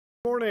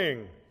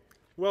Morning.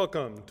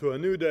 Welcome to a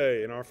new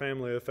day in our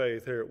family of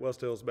faith here at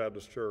West Hills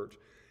Baptist Church.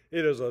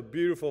 It is a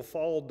beautiful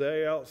fall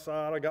day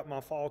outside. I got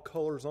my fall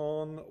colors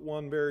on,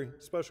 one very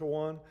special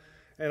one,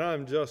 and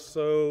I'm just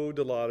so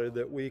delighted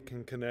that we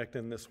can connect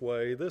in this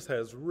way. This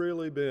has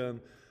really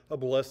been a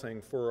blessing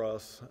for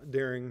us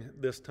during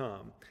this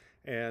time,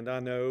 and I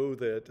know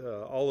that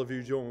all of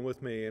you join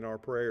with me in our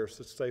prayers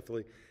to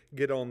safely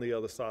get on the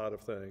other side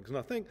of things. And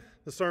I think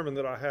the sermon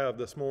that I have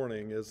this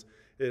morning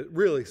it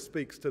really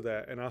speaks to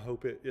that, and I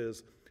hope it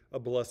is a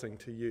blessing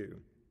to you.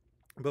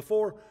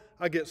 Before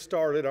I get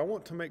started, I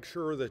want to make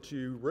sure that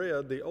you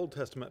read the Old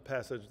Testament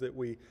passage that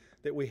we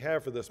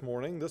have for this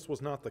morning. This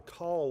was not the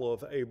call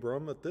of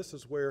Abram, but this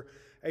is where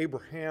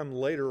Abraham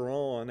later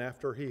on,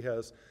 after he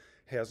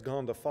has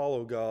gone to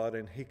follow God,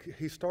 and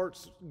he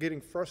starts getting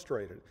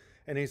frustrated,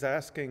 and he's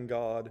asking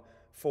God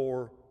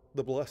for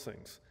the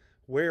blessings.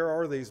 Where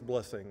are these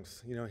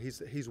blessings? You know,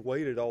 he's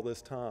waited all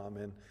this time,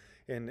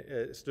 and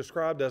it's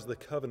described as the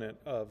covenant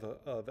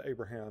of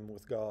Abraham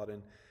with God,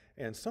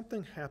 and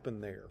something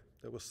happened there.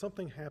 There was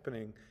something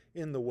happening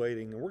in the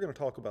waiting, and we're going to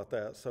talk about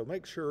that. So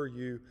make sure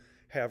you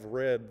have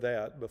read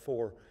that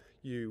before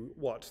you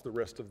watch the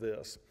rest of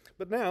this.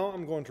 But now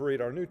I'm going to read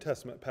our New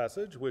Testament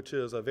passage, which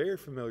is a very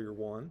familiar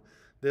one.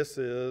 This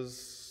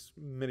is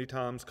many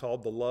times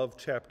called the love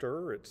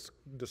chapter. It's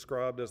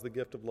described as the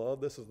gift of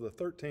love. This is the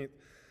 13th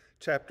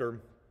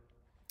chapter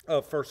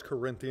of 1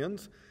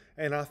 Corinthians,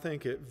 and I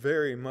think it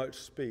very much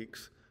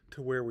speaks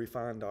to where we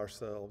find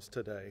ourselves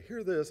today.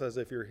 Hear this as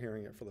if you're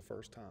hearing it for the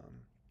first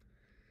time.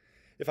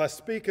 If I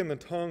speak in the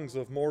tongues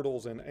of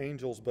mortals and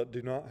angels but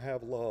do not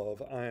have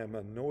love, I am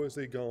a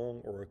noisy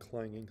gong or a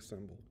clanging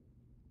cymbal.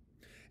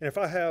 And if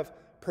I have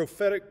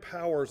prophetic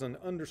powers and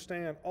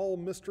understand all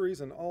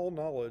mysteries and all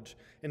knowledge,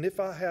 and if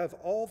I have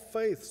all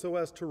faith so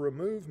as to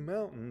remove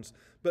mountains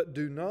but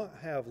do not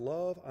have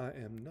love, I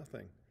am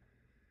nothing.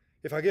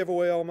 If I give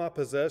away all my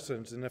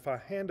possessions, and if I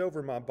hand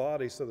over my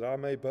body so that I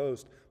may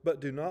boast, but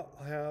do not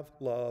have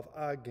love,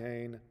 I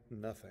gain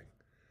nothing.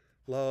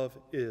 Love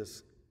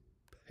is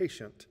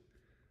patient.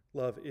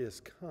 Love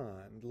is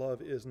kind.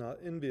 Love is not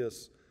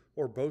envious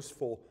or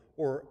boastful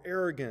or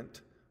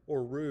arrogant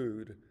or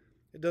rude.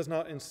 It does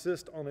not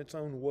insist on its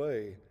own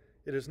way.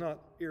 It is not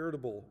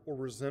irritable or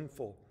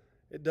resentful.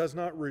 It does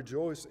not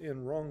rejoice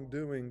in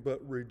wrongdoing,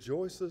 but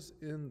rejoices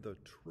in the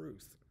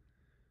truth.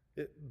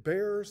 It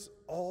bears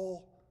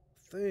all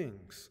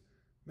things.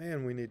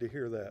 Man, we need to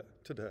hear that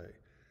today.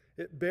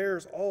 It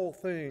bears all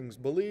things,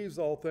 believes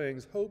all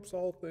things, hopes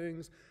all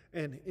things,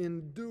 and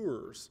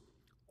endures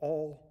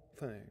all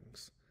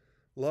things.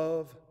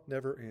 Love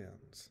never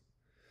ends.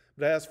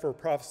 But as for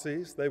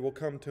prophecies, they will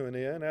come to an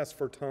end. As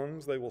for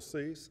tongues, they will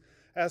cease.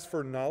 As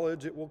for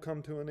knowledge, it will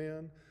come to an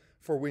end.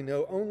 For we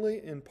know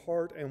only in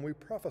part, and we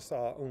prophesy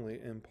only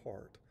in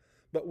part.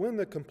 But when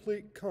the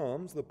complete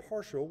comes, the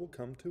partial will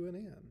come to an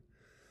end.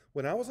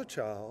 When I was a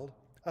child,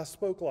 I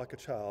spoke like a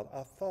child,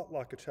 I thought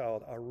like a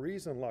child, I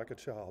reasoned like a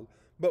child.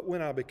 But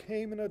when I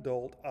became an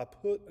adult, I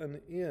put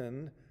an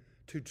end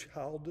to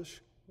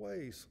childish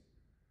ways.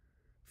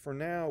 For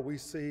now we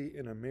see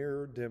in a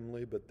mirror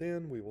dimly, but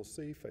then we will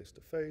see face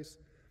to face.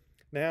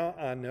 Now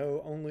I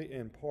know only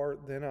in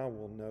part, then I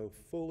will know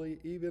fully,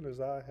 even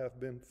as I have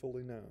been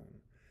fully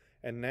known.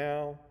 And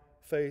now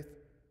faith,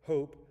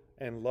 hope,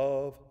 and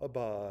love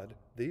abide,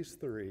 these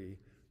three,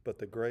 but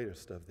the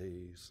greatest of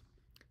these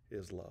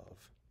is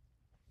love.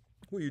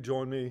 Will you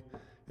join me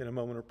in a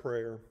moment of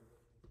prayer?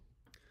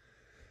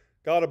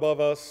 God above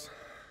us,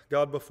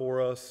 God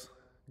before us,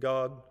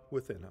 God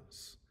within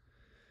us.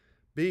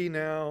 Be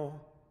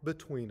now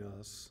between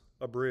us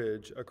a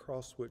bridge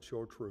across which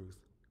your truth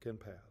can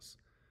pass.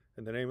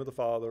 In the name of the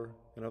Father,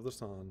 and of the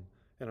Son,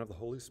 and of the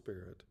Holy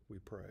Spirit, we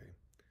pray.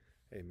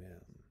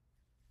 Amen.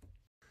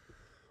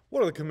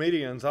 One of the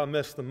comedians I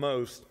miss the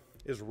most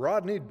is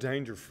Rodney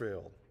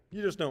Dangerfield.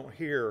 You just don't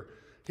hear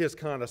his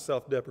kind of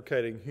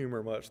self-deprecating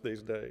humor much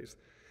these days.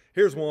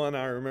 Here's one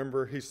I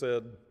remember. He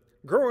said,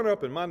 "Growing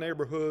up in my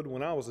neighborhood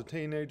when I was a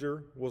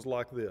teenager was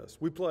like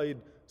this. We played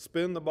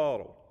spin the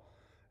bottle,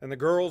 and the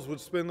girls would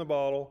spin the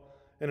bottle,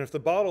 and if the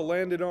bottle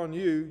landed on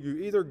you,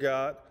 you either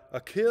got a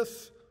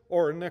kiss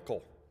or a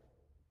nickel."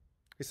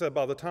 He said,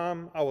 "By the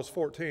time I was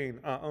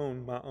 14, I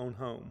owned my own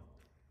home."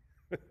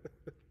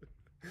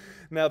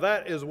 Now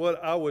that is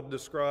what I would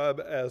describe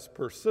as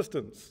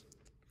persistence.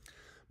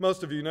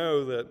 Most of you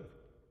know that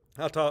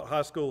I taught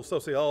high school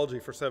sociology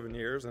for 7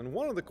 years, and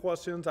one of the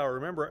questions I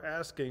remember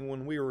asking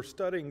when we were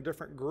studying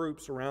different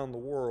groups around the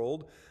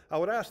world, I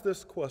would ask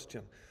this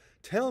question: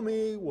 tell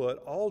me what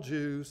all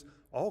Jews,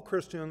 all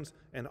Christians,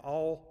 and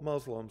all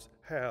Muslims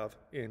have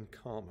in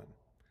common.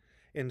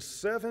 In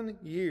 7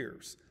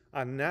 years,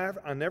 I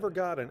never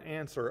got an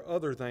answer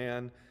other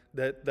than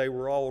that they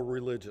were all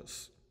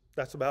religious.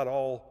 That's about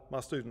all my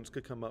students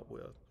could come up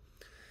with.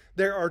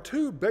 There are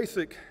two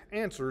basic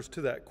answers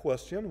to that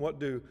question. What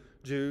do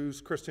Jews,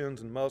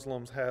 Christians, and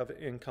Muslims have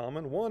in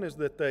common? One is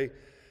that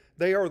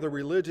they are the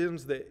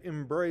religions that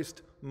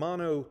embraced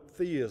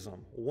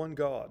monotheism, one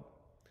God.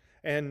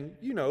 And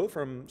you know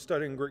from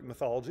studying Greek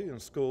mythology in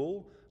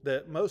school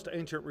that most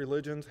ancient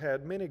religions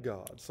had many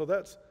gods. So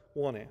that's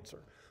one answer.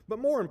 But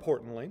more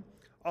importantly,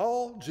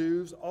 all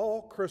Jews,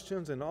 all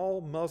Christians, and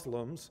all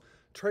Muslims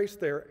trace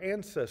their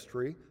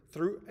ancestry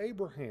through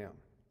Abraham.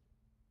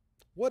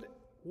 What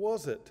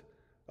was it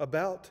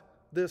about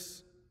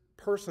this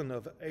person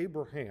of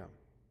Abraham?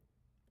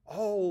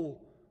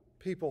 All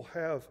people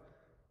have,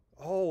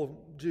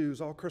 all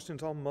Jews, all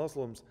Christians, all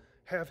Muslims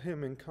have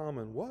him in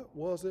common. What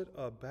was it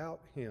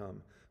about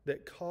him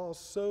that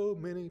caused so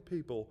many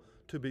people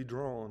to be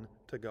drawn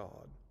to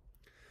God?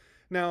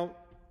 Now,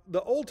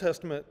 the Old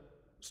Testament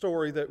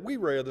story that we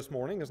read this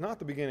morning is not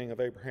the beginning of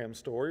Abraham's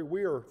story.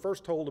 We are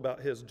first told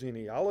about his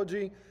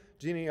genealogy.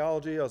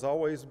 Genealogy has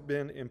always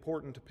been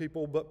important to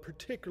people, but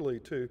particularly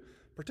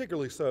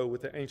so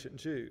with the ancient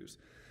Jews.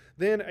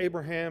 Then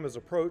Abraham is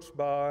approached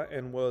by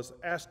and was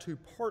asked to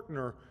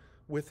partner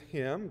with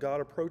him. God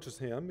approaches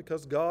him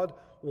because God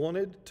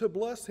wanted to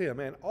bless him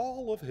and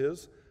all of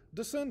his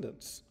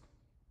descendants.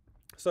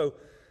 So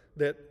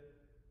that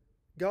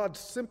God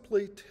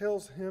simply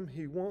tells him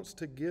he wants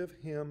to give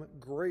him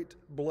great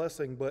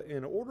blessing. But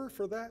in order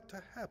for that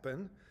to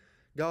happen,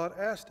 God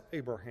asked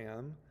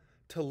Abraham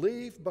to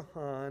leave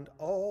behind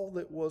all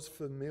that was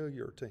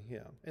familiar to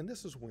him. And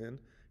this is when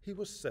he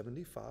was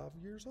 75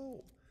 years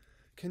old.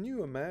 Can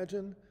you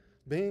imagine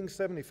being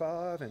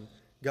 75 and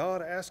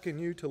God asking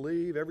you to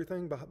leave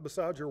everything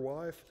besides your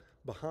wife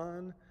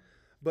behind?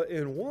 But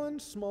in one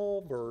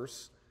small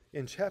verse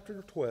in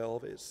chapter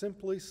 12, it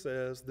simply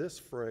says this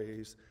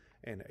phrase,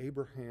 "And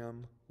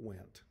Abraham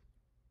went."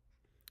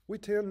 We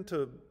tend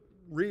to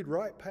read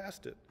right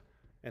past it,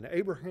 "And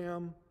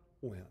Abraham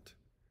went."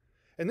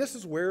 And this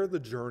is where the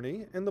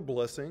journey and the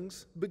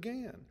blessings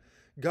began.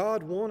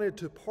 God wanted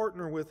to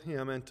partner with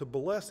him and to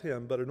bless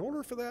him, but in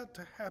order for that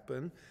to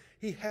happen,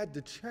 he had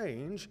to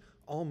change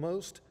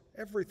almost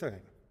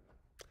everything.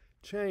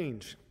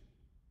 Change.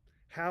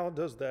 How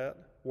does that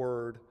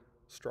word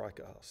strike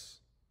us?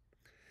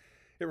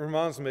 It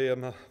reminds me of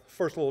the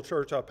first little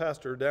church I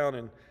pastored down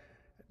in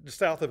just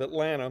south of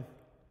Atlanta,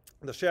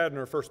 the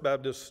Shadner First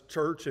Baptist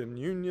Church in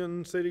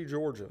Union City,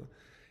 Georgia.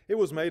 It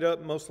was made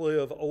up mostly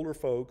of older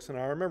folks, and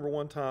I remember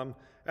one time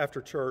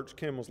after church,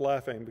 Kim was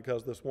laughing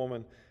because this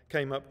woman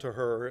came up to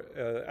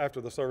her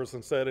after the service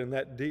and said in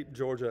that deep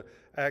Georgia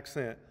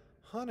accent,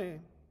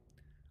 "Honey,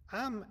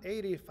 I'm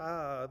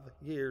 85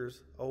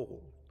 years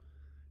old.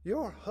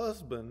 Your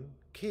husband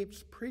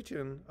keeps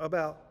preaching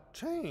about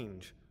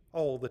change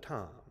all the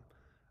time.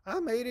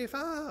 I'm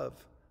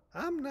 85.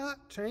 I'm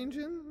not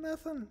changing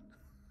nothing."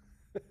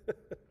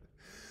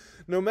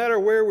 No matter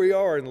where we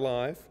are in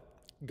life,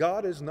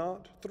 God is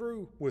not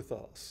through with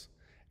us.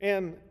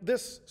 And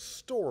this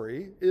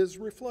story is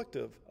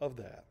reflective of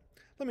that.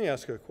 Let me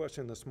ask you a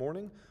question this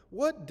morning.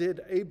 What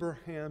did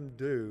Abraham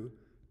do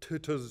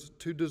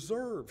to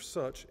deserve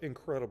such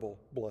incredible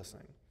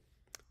blessing?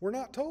 We're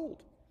not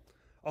told.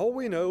 All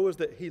we know is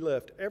that he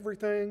left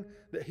everything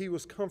that he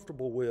was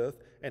comfortable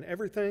with and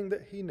everything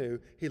that he knew,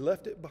 he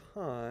left it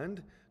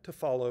behind to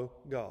follow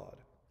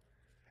God.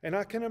 And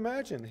I can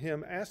imagine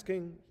him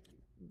asking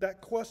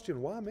that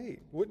question, why me?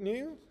 Wouldn't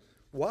you?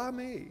 Why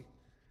me?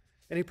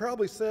 And he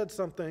probably said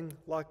something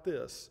like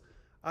this,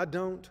 "I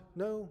don't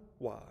know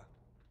why,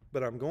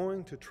 but I'm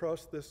going to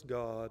trust this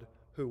God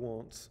who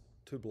wants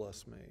to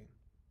bless me."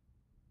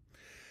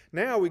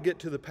 Now we get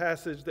to the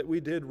passage that we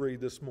did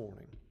read this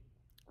morning.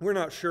 We're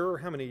not sure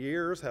how many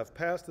years have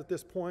passed at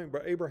this point,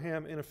 but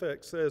Abraham, in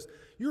effect, says,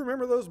 "You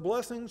remember those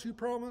blessings you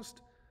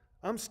promised?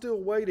 I'm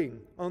still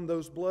waiting on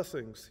those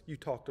blessings you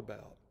talked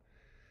about."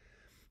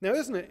 Now,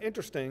 isn't it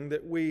interesting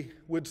that we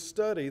would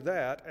study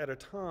that at a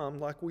time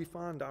like we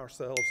find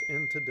ourselves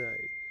in today?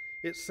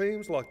 It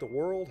seems like the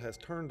world has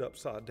turned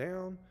upside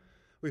down.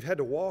 We've had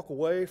to walk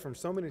away from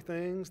so many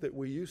things that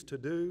we used to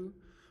do.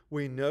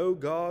 We know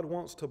God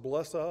wants to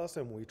bless us,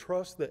 and we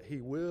trust that He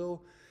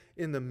will.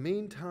 In the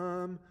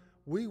meantime,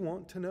 we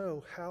want to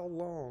know how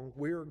long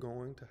we're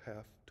going to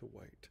have to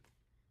wait.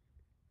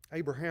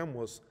 Abraham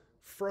was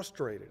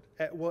frustrated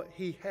at what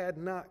he had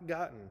not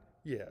gotten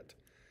yet.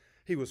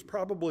 He was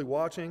probably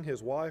watching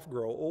his wife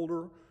grow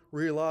older,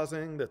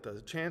 realizing that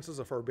the chances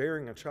of her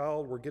bearing a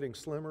child were getting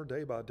slimmer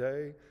day by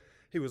day.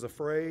 He was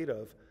afraid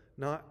of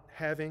not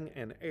having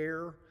an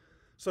heir.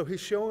 So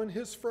he's showing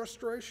his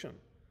frustration.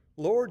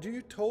 "Lord,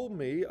 you told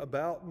me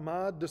about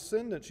my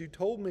descendants. You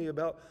told me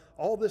about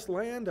all this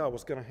land I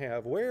was going to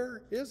have.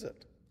 Where is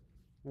it?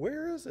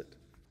 Where is it?"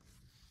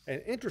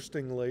 And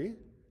interestingly,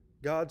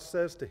 God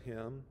says to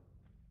him,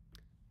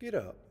 "Get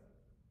up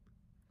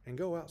and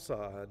go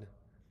outside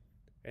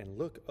and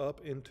look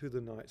up into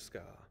the night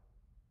sky."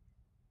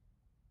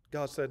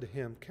 God said to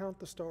him, "Count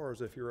the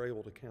stars if you're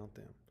able to count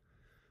them.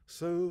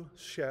 So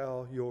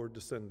shall your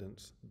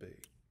descendants be."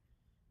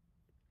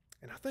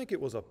 And I think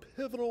it was a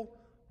pivotal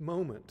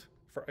moment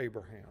for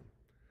Abraham.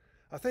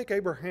 I think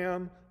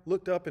Abraham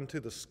looked up into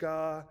the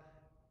sky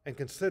and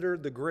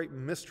considered the great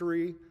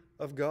mystery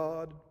of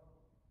God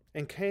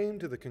and came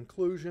to the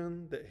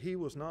conclusion that he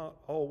was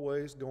not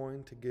always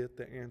going to get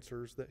the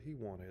answers that he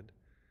wanted.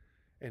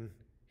 And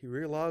he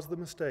realized the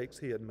mistakes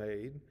he had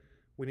made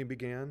when he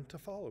began to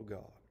follow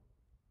God.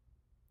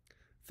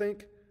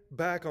 Think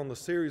back on the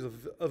series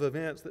of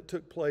events that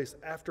took place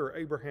after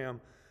Abraham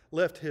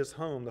left his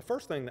home. The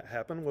first thing that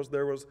happened was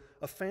there was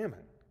a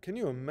famine. Can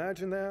you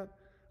imagine that?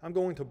 I'm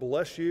going to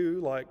bless you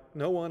like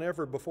no one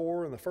ever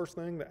before, and the first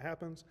thing that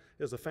happens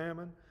is a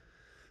famine.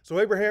 So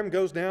Abraham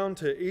goes down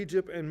to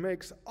Egypt and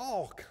makes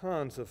all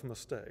kinds of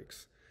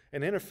mistakes.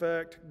 And in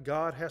effect,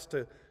 God has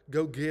to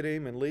go get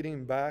him and lead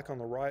him back on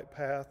the right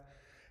path.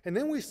 And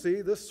then we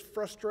see this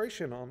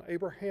frustration on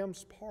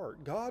Abraham's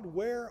part. God,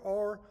 where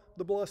are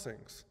the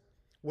blessings?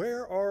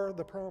 Where are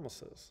the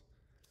promises?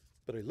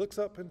 But he looks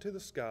up into the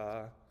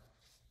sky,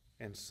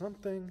 and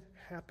something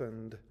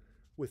happened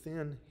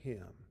within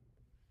him.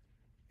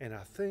 And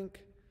I think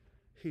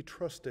he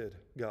trusted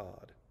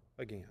God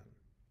again.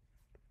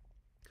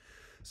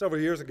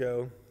 Several years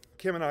ago,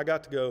 Kim and I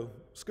got to go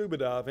scuba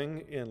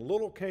diving in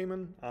Little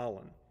Cayman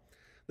Island.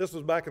 This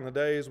was back in the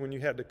days when you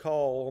had to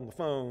call on the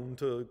phone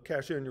to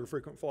cash in your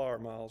frequent flyer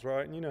miles,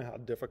 right? And you know how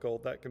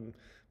difficult that can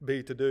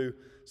be to do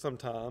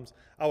sometimes.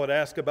 I would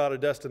ask about a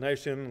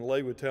destination, and the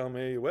lady would tell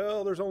me,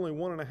 well, there's only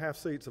 1.5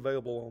 seats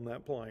available on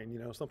that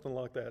plane, something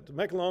like that. To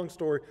make a long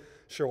story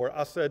short,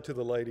 I said to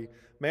the lady,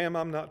 ma'am,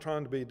 I'm not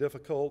trying to be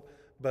difficult,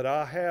 but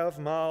I have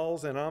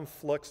miles and I'm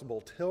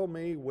flexible. Tell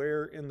me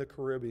where in the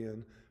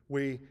Caribbean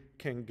we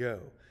can go.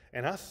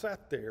 And I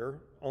sat there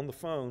on the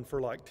phone for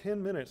like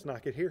 10 minutes, and I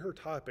could hear her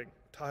typing.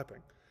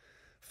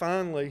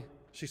 Finally,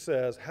 she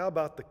says, how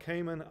about the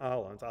Cayman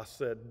Islands? I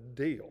said,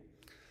 deal.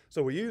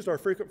 So we used our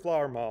frequent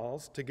flyer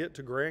miles to get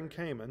to Grand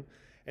Cayman,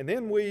 and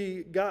then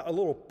we got a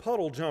little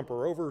puddle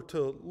jumper over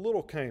to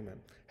Little Cayman,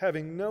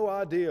 having no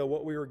idea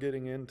what we were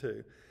getting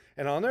into.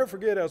 And I'll never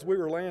forget, as we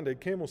were landed,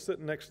 Kim was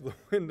sitting next to the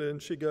window,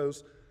 and she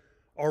goes,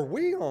 are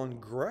we on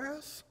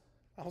grass?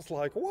 I was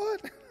like,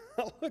 what?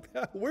 I looked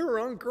out, we were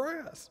on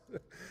grass.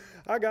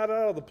 I got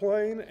out of the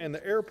plane, and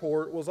the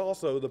airport was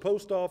also the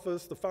post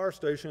office, the fire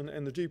station,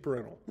 and the Jeep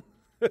rental.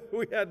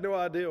 We had no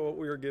idea what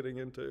we were getting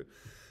into.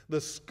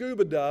 The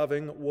scuba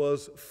diving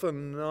was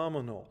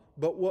phenomenal,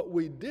 but what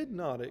we did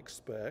not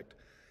expect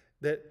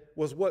that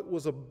was what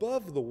was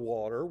above the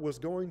water was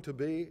going to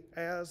be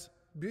as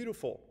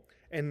beautiful,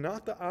 and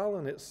not the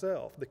island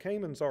itself. The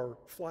Caymans are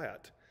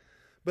flat,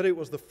 but it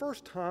was the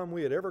first time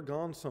we had ever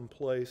gone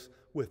someplace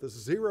with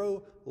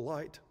zero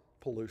light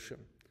pollution.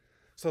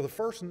 So the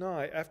first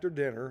night after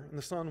dinner and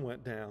the sun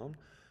went down,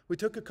 we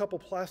took a couple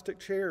plastic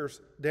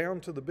chairs down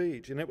to the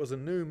beach, and it was a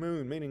new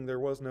moon, meaning there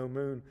was no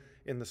moon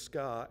in the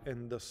sky,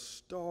 and the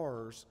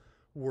stars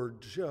were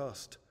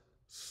just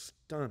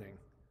stunning.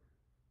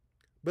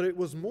 But it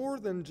was more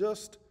than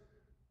just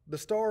the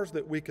stars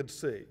that we could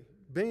see.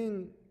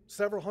 Being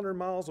several hundred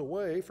miles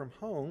away from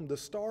home, the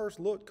stars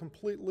looked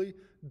completely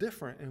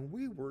different, and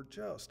we were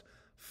just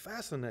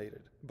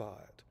fascinated by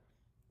it.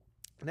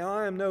 Now,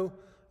 I am no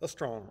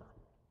astronomer.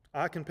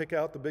 I can pick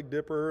out the Big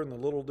Dipper and the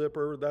Little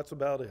Dipper. That's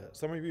about it.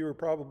 Some of you are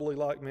probably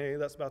like me.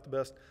 That's about the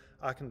best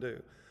I can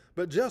do.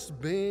 But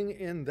just being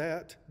in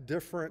that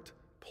different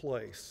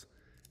place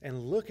and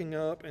looking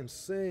up and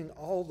seeing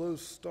all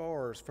those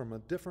stars from a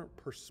different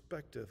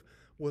perspective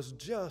was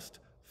just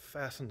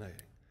fascinating.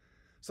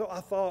 So I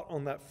thought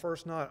on that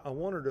first night, I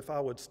wondered if I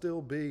would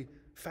still be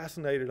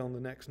fascinated on the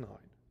next night.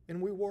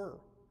 And we were.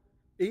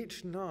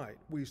 Each night,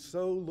 we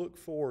so looked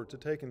forward to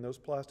taking those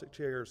plastic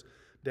chairs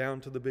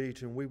down to the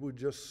beach, and we would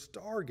just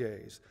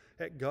stargaze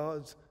at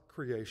God's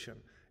creation.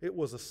 It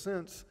was a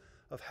sense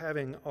of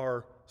having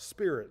our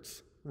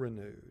spirits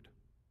renewed.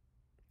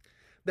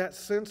 That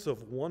sense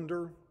of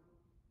wonder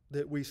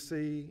that we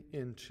see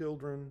in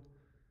children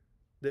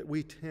that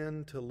we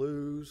tend to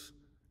lose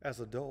as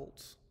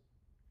adults,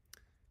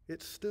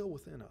 it's still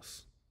within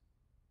us.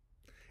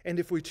 And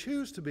if we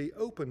choose to be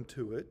open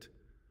to it,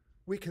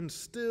 we can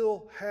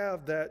still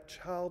have that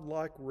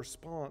childlike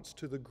response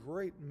to the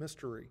great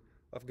mystery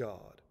of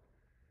God.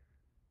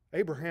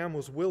 Abraham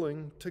was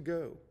willing to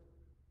go,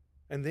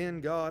 and then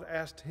God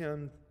asked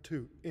him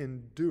to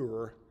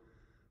endure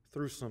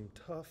through some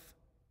tough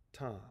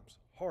times,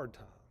 hard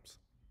times.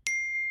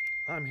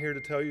 I'm here to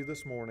tell you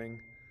this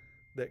morning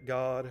that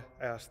God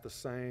asked the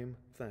same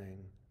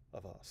thing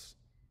of us.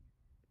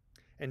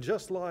 And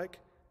just like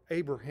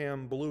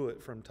Abraham blew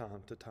it from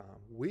time to time,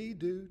 we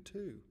do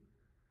too.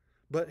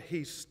 But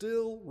he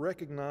still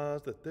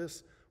recognized that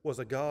this was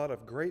a God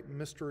of great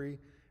mystery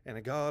and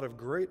a God of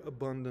great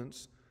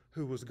abundance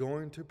who was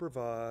going to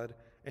provide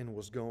and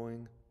was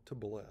going to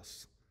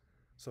bless.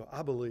 So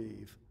I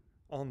believe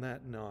on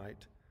that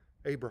night,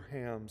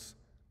 Abraham's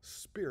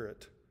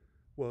spirit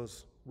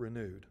was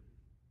renewed,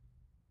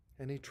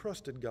 and he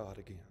trusted God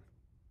again.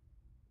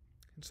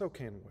 And so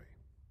can we.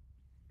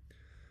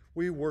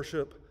 We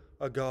worship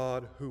a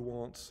God who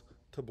wants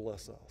to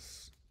bless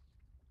us.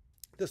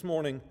 This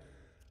morning,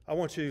 I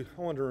want to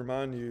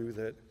remind you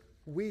that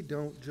we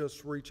don't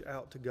just reach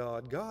out to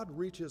God. God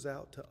reaches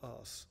out to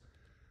us.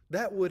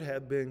 That would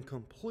have been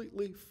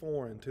completely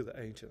foreign to the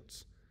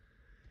ancients.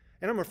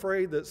 And I'm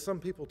afraid that some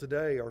people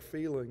today are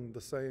feeling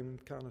the same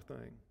kind of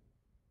thing.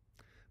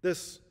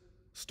 This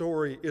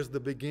story is the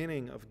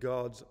beginning of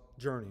God's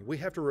journey. We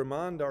have to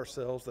remind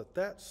ourselves that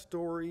that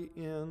story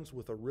ends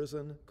with a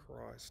risen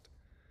Christ.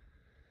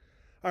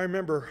 I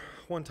remember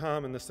one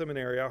time in the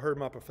seminary, I heard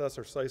my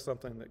professor say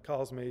something that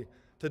caused me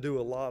to do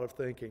a lot of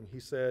thinking. He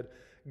said,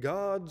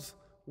 God's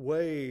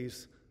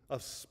ways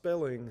of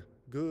spelling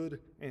good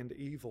and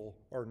evil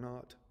are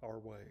not our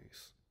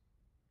ways.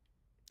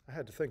 I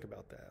had to think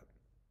about that.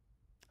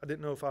 I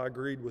didn't know if I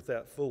agreed with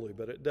that fully,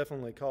 but it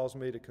definitely caused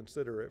me to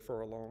consider it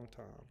for a long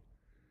time.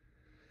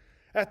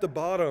 At the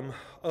bottom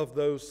of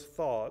those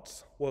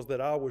thoughts was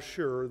that I was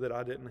sure that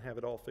I didn't have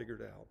it all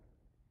figured out.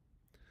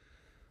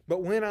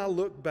 But when I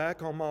look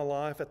back on my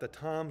life at the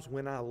times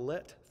when I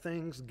let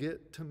things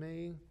get to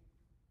me,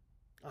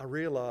 I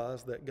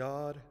realized that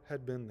God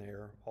had been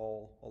there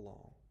all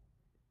along.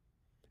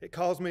 It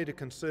caused me to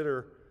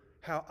consider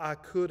how I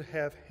could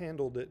have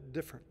handled it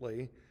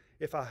differently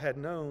if I had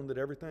known that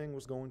everything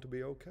was going to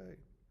be okay.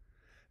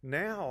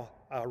 Now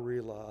I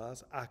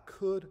realize I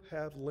could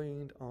have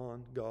leaned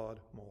on God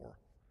more,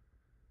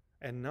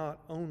 and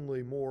not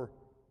only more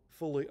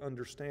fully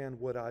understand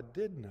what I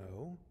did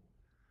know,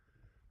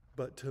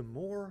 but to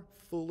more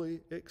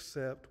fully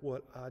accept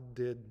what I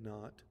did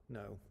not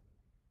know.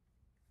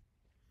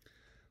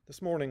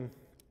 This morning,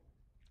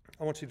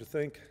 I want you to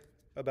think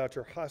about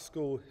your high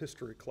school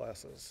history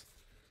classes.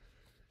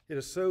 It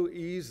is so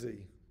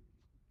easy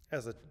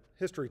as a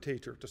history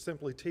teacher to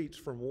simply teach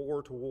from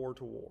war to war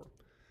to war.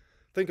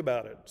 Think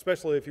about it,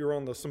 especially if you're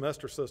on the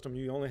semester system.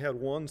 You only had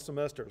one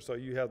semester, so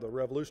you have the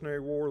Revolutionary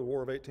War, the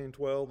War of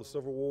 1812, the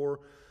Civil War,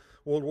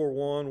 World War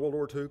I, World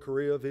War II,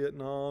 Korea,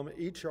 Vietnam.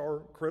 Each are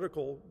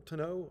critical to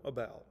know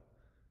about.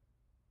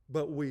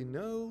 But we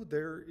know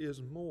there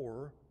is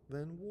more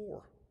than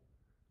war.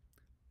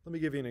 Let me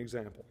give you an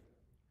example.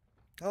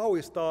 I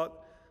always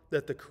thought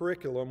that the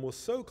curriculum was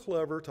so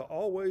clever to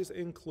always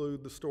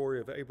include the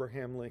story of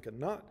Abraham Lincoln,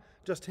 not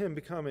just him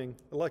becoming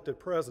elected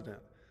president,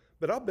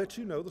 but I'll bet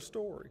you know the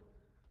story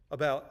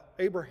about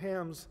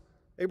Abraham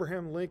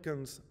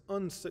Lincoln's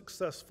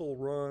unsuccessful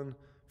run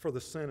for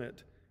the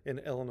Senate in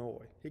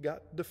Illinois. He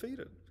got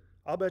defeated.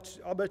 I'll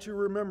bet you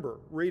remember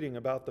reading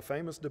about the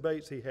famous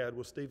debates he had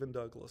with Stephen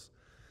Douglas.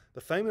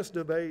 The famous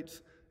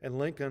debates, and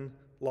Lincoln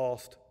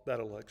lost that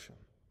election.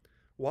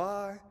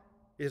 Why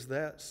is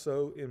that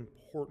so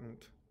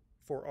important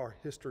for our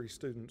history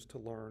students to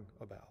learn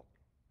about?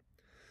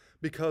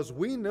 Because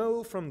we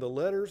know from the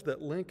letters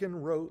that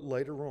Lincoln wrote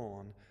later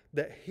on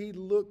that he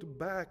looked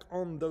back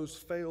on those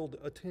failed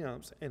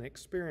attempts and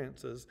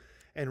experiences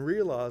and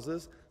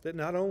realizes that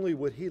not only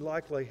would he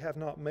likely have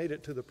not made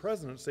it to the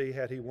presidency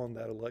had he won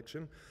that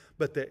election,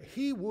 but that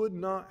he would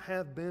not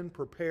have been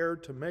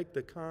prepared to make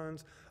the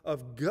kinds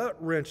of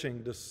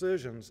gut-wrenching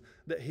decisions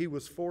that he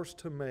was forced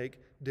to make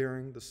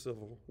during the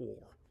Civil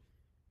War.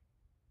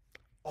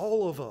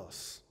 All of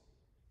us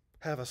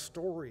have a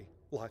story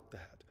like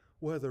that,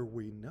 whether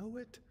we know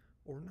it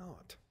or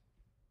not.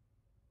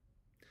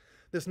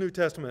 This New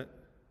Testament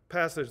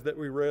passage that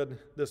we read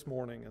this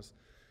morning is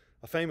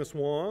a famous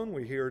one.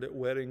 We hear it at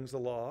weddings a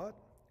lot.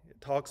 It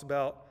talks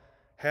about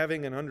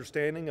having an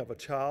understanding of a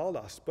child.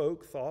 I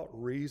spoke, thought,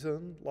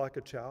 reasoned like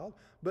a child,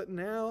 but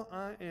now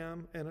I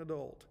am an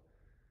adult.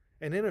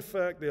 And in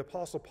effect, the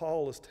Apostle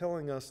Paul is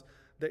telling us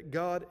that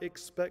God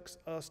expects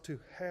us to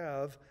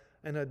have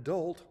an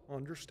adult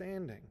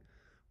understanding.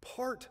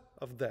 Part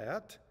of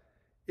that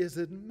is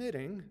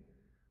admitting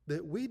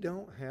that we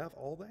don't have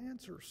all the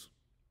answers.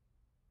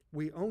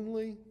 We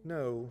only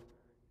know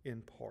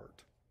in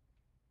part.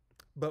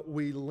 But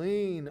we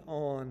lean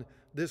on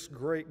this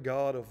great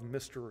God of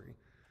mystery.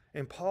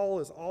 And Paul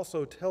is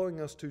also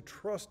telling us to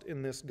trust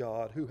in this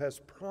God who has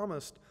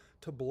promised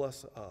to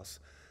bless us.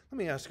 Let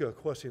me ask you a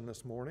question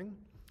this morning.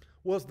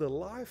 Was the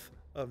life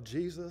of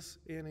Jesus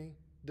any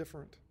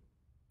different?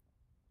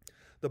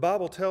 The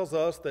Bible tells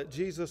us that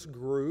Jesus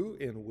grew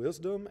in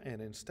wisdom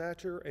and in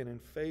stature and in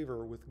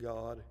favor with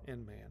God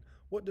and man.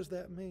 What does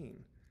that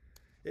mean?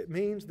 It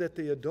means that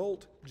the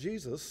adult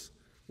Jesus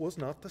was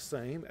not the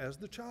same as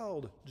the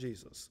child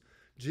Jesus.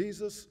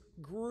 Jesus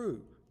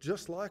grew,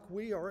 just like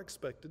we are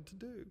expected to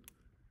do.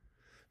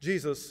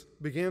 Jesus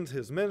begins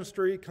his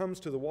ministry,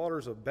 comes to the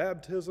waters of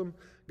baptism.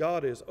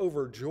 God is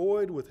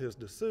overjoyed with his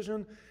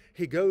decision.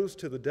 He goes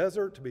to the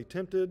desert to be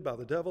tempted by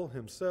the devil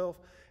himself,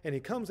 and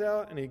he comes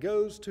out and he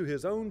goes to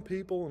his own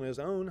people in his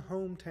own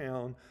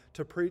hometown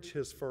to preach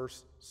his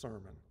first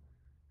sermon.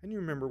 And you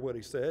remember what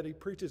he said.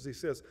 He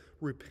says,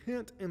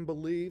 repent and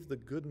believe the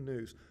good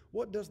news.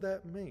 What does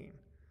that mean?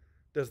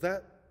 Does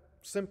that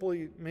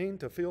simply mean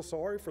to feel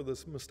sorry for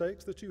the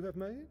mistakes that you have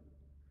made?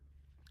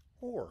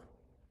 Or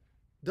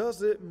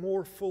does it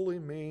more fully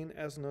mean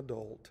as an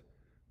adult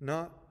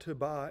not to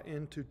buy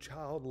into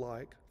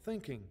childlike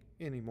thinking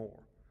anymore?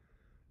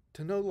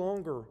 To no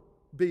longer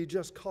be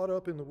just caught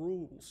up in the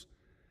rules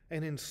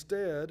and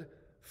instead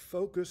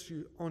focus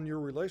on your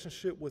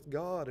relationship with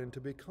God and to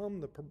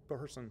become the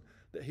person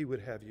that he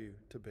would have you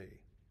to be.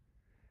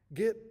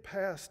 Get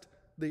past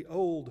the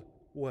old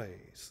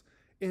ways.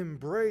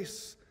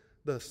 Embrace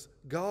this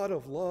God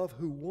of love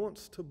who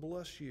wants to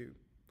bless you.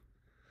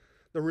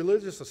 The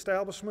religious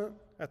establishment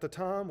at the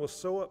time was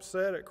so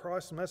upset at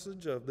Christ's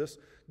message of this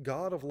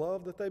God of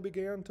love that they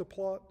began to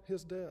plot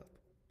his death.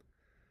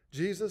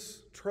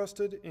 Jesus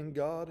trusted in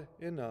God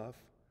enough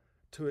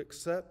to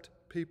accept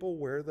people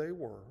where they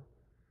were,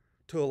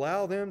 to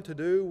allow them to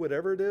do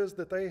whatever it is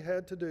that they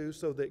had to do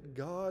so that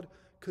God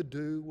could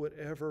do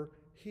whatever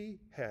he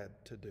had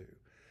to do.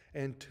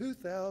 And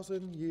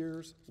 2,000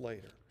 years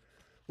later,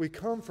 we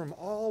come from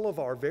all of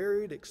our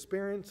varied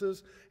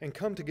experiences and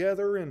come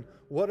together in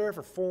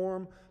whatever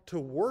form to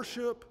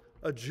worship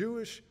a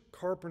Jewish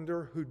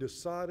carpenter who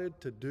decided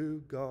to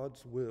do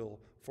God's will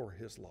for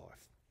his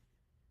life.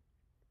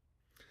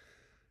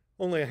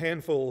 Only a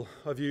handful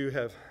of you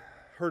have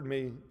heard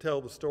me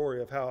tell the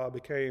story of how I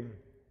became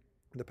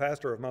the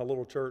pastor of my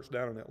little church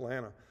down in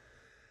Atlanta.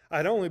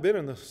 I'd only been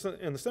in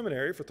the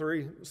seminary for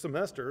 3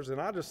 semesters,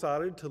 and I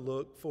decided to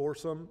look for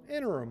some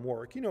interim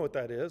work. You know what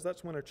that is.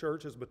 That's when a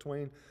church is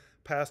between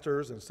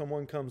pastors and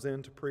someone comes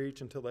in to preach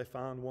until they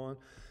find one.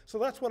 So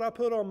that's what I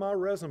put on my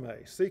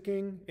resume,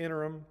 seeking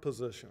interim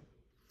position.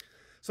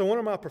 So one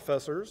of my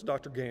professors,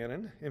 Dr.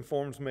 Gannon,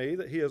 informs me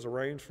that he has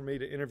arranged for me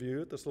to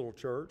interview at this little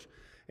church,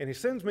 and he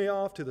sends me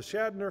off to the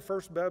Shadner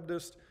First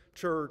Baptist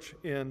Church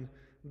in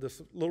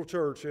this little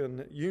church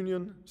in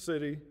Union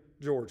City,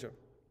 Georgia.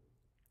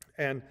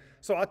 And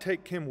so I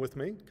take Kim with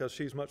me because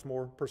she's much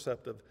more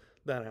perceptive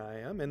than I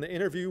am. And the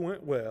interview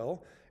went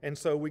well. And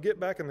so we get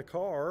back in the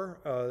car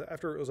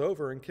after it was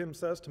over, and Kim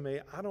says to me,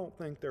 "I don't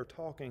think they're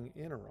talking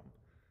interim."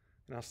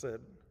 And I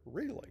said,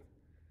 "Really?"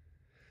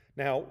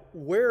 Now,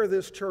 where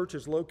this church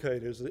is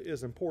located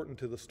is important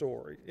to the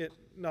story. It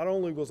not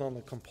only was on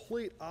the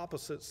complete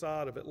opposite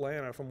side of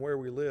Atlanta from where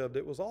we lived,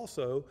 it was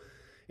also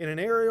in an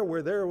area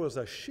where there was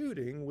a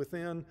shooting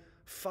within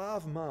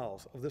 5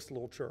 miles of this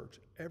little church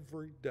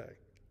every day.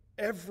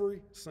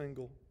 Every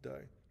single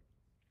day.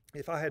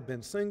 If I had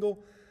been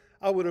single,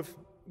 I would have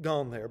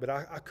gone there, but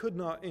I could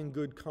not in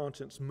good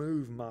conscience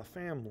move my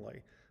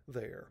family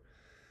there.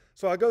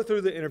 So I go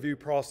through the interview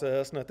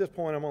process, and at this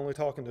point I'm only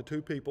talking to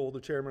 2 people,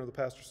 the chairman of the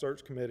pastor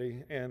search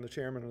committee and the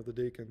chairman of the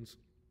deacons.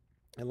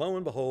 And lo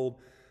and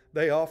behold,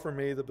 they offer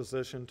me the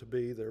position to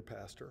be their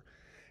pastor.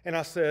 And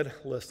I said,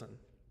 "Listen,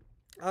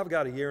 I've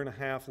got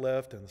 1.5 years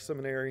left in the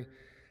seminary.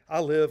 I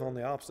live on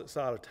the opposite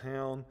side of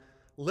town.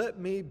 Let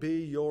me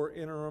be your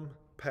interim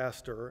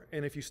pastor,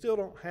 and if you still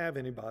don't have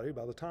anybody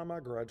by the time I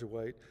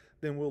graduate,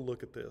 then we'll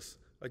look at this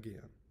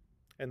again."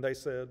 And they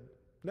said,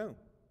 "No,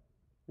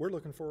 we're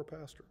looking for a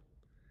pastor."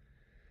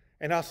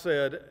 And I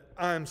said,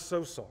 "I'm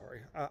so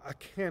sorry. I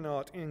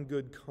cannot in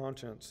good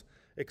conscience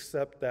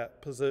accept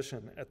that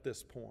position at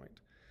this point."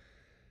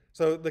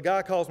 So the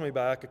guy calls me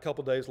back a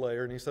couple days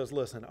later, and he says,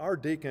 "Listen, our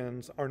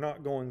deacons are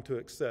not going to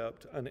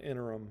accept an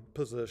interim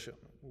position.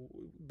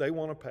 They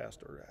want a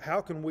pastor.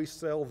 How can we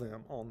sell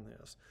them on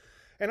this?"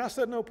 And I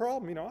said, "No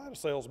problem. You know, I have a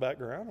sales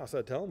background." I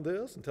said, "Tell them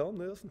this and tell them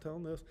this and tell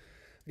them this."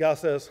 The guy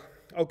says,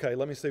 "Okay,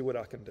 let me see what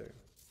I can do."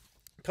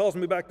 Calls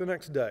me back the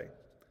next day.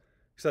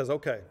 He says,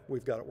 "Okay,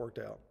 we've got it worked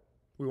out.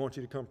 We want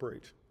you to come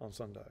preach on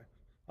Sunday."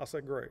 I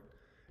said, "Great."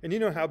 And you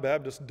know how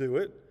Baptists do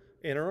it.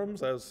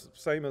 Interims,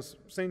 same as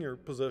senior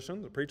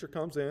position. The preacher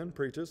comes in,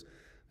 preaches,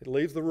 he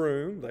leaves the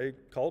room, they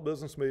call a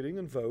business meeting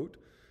and vote.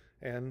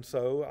 And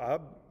so I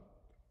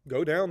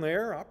go down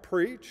there, I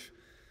preach,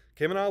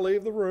 Kim and I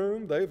leave the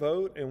room, they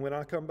vote, and when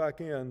I come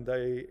back in,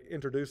 they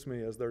introduce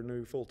me as their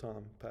new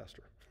full-time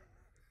pastor.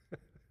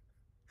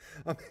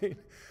 I mean,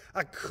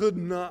 I could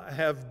not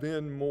have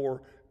been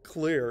more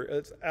clear.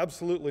 It's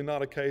absolutely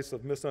not a case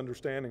of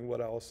misunderstanding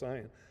what I was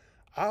saying.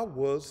 I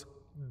was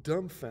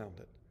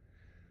dumbfounded.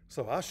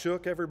 So I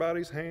shook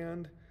everybody's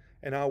hand,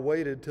 and I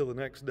waited till the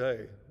next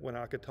day when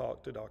I could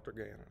talk to Dr.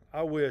 Gannon.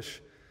 I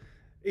wish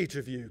each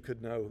of you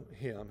could know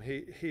him.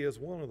 He is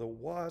one of the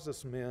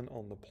wisest men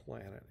on the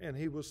planet, and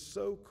he was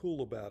so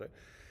cool about it.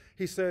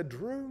 He said,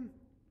 "Drew,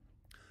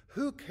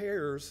 who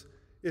cares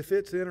if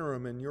it's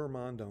interim in your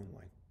mind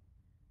only?"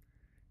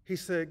 He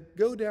said,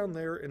 "Go down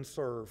there and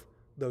serve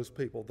those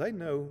people. They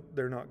know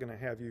they're not going to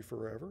have you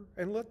forever,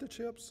 and let the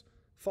chips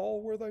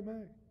fall where they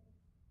may."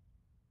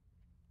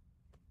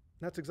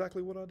 That's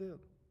exactly what I did.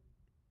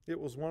 It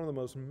was one of the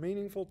most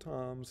meaningful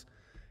times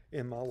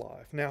in my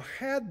life. Now,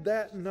 had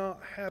that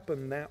not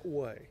happened that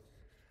way,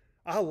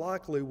 I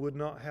likely would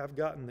not have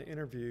gotten the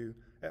interview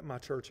at my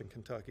church in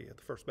Kentucky, at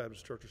the First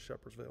Baptist Church of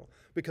Shepherdsville,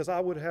 because I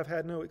would have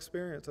had no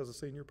experience as a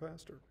senior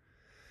pastor.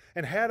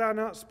 And had I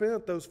not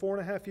spent those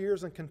 4.5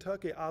 years in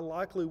Kentucky, I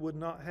likely would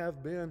not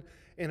have been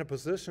in a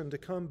position to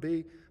come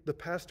be the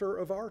pastor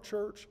of our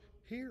church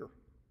here.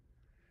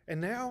 And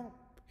now,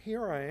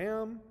 here I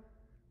am,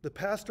 the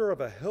pastor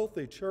of a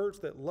healthy church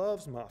that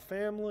loves my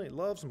family,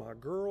 loves my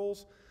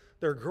girls.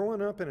 They're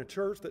growing up in a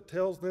church that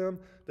tells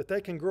them that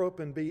they can grow up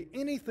and be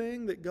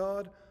anything that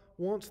God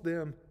wants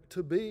them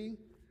to be.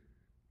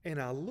 And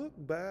I look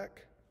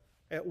back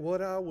at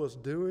what I was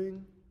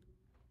doing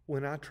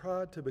when I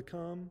tried to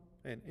become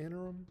an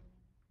interim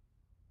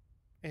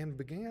and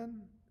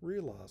began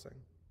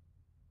realizing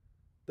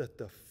that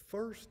the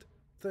first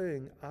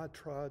thing I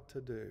tried to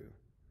do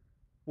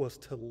was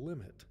to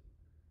limit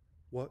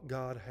what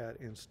God had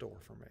in store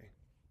for me.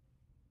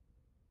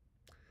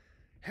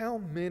 How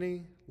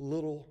many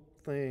little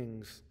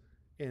things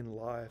in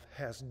life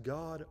has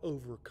God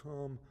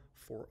overcome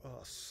for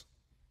us?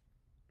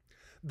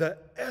 The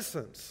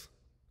essence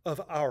of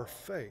our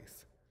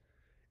faith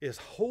is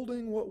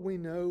holding what we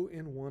know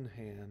in one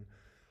hand,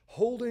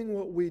 holding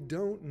what we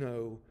don't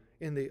know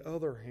in the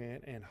other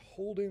hand, and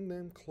holding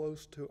them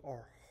close to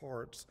our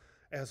hearts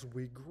as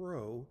we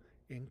grow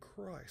in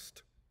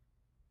Christ,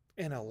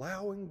 and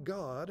allowing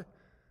God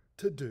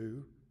to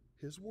do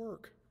His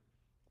work.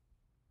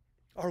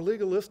 Our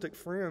legalistic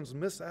friends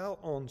miss out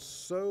on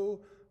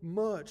so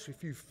much.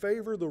 If you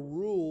favor the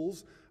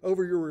rules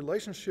over your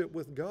relationship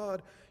with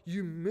God,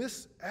 you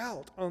miss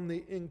out on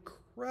the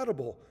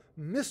incredible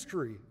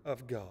mystery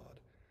of God,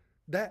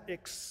 that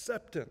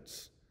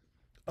acceptance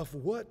of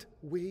what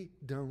we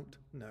don't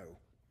know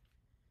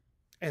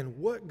and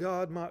what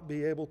God might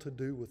be able to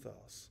do with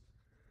us.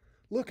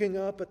 Looking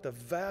up at the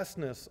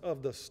vastness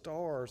of the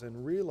stars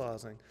and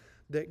realizing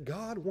that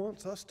God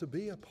wants us to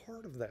be a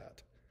part of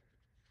that.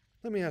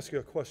 Let me ask you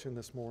a question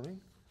this morning.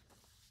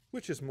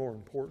 Which is more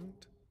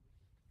important?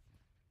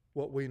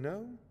 What we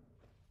know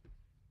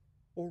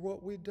or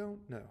what we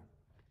don't know?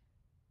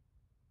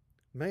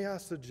 May I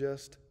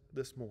suggest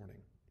this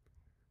morning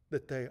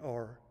that they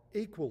are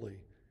equally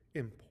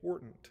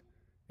important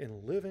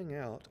in living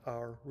out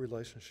our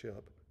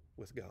relationship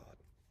with God.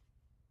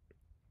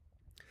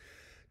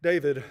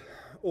 David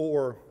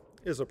Orr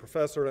is a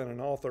professor and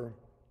an author.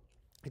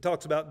 He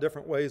talks about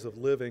different ways of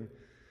living.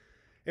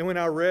 And when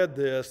I read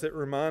this, it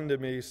reminded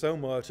me so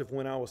much of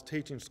when I was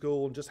teaching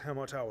school and just how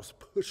much I was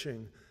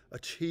pushing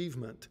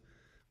achievement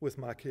with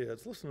my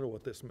kids. Listen to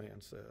what this man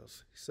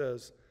says. He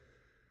says,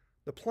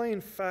 "The plain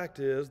fact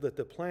is that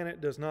the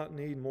planet does not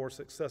need more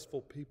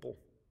successful people,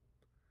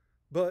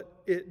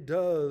 but it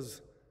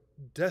does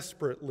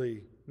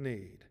desperately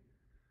need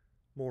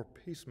more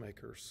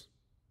peacemakers,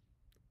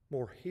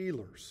 more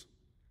healers,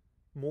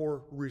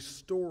 more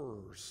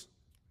restorers,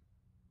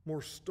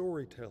 more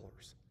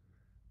storytellers,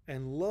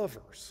 and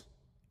lovers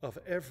of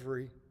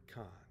every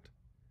kind."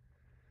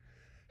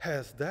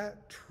 Has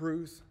that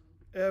truth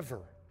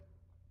ever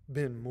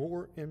been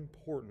more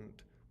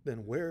important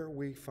than where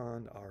we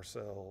find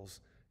ourselves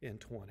in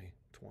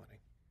 2020?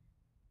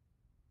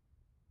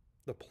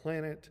 The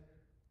planet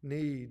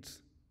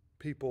needs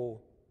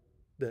people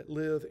that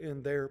live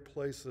in their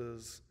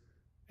places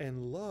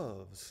and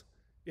loves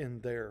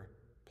in their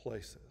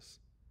places.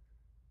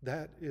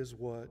 That is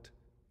what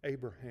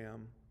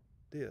Abraham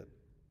did.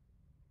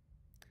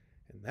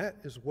 And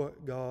that is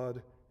what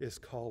God is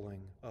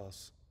calling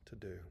us to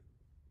do.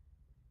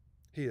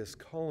 He is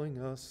calling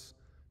us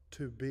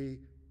to be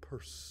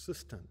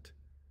persistent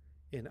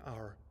in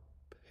our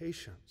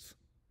patience,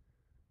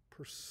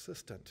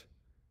 persistent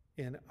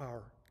in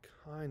our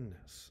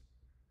kindness,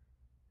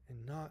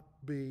 and not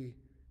be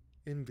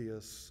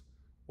envious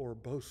or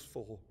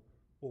boastful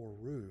or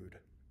rude.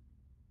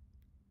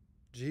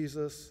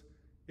 Jesus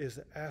is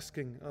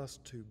asking us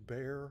to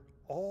bear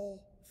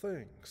all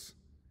things,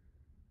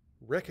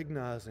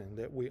 recognizing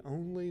that we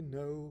only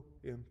know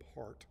in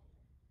part,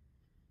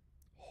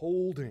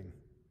 holding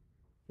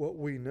what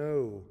we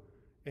know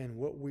and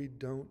what we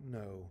don't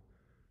know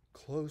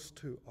close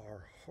to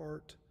our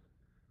heart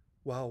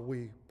while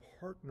we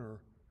partner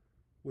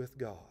with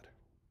God.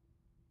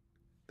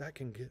 That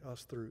can get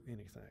us through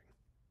anything,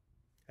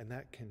 and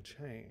that can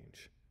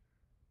change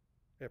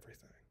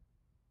everything.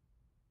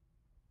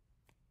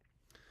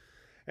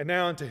 And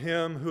now unto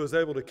Him who is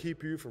able to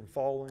keep you from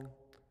falling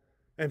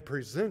and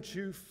present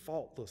you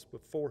faultless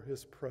before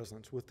His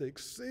presence with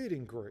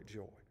exceeding great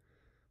joy,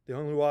 the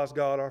only wise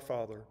God, our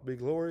Father, be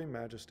glory,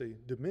 majesty,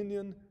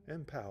 dominion,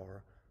 and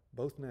power,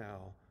 both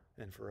now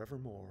and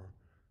forevermore.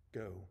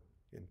 Go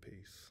in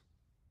peace.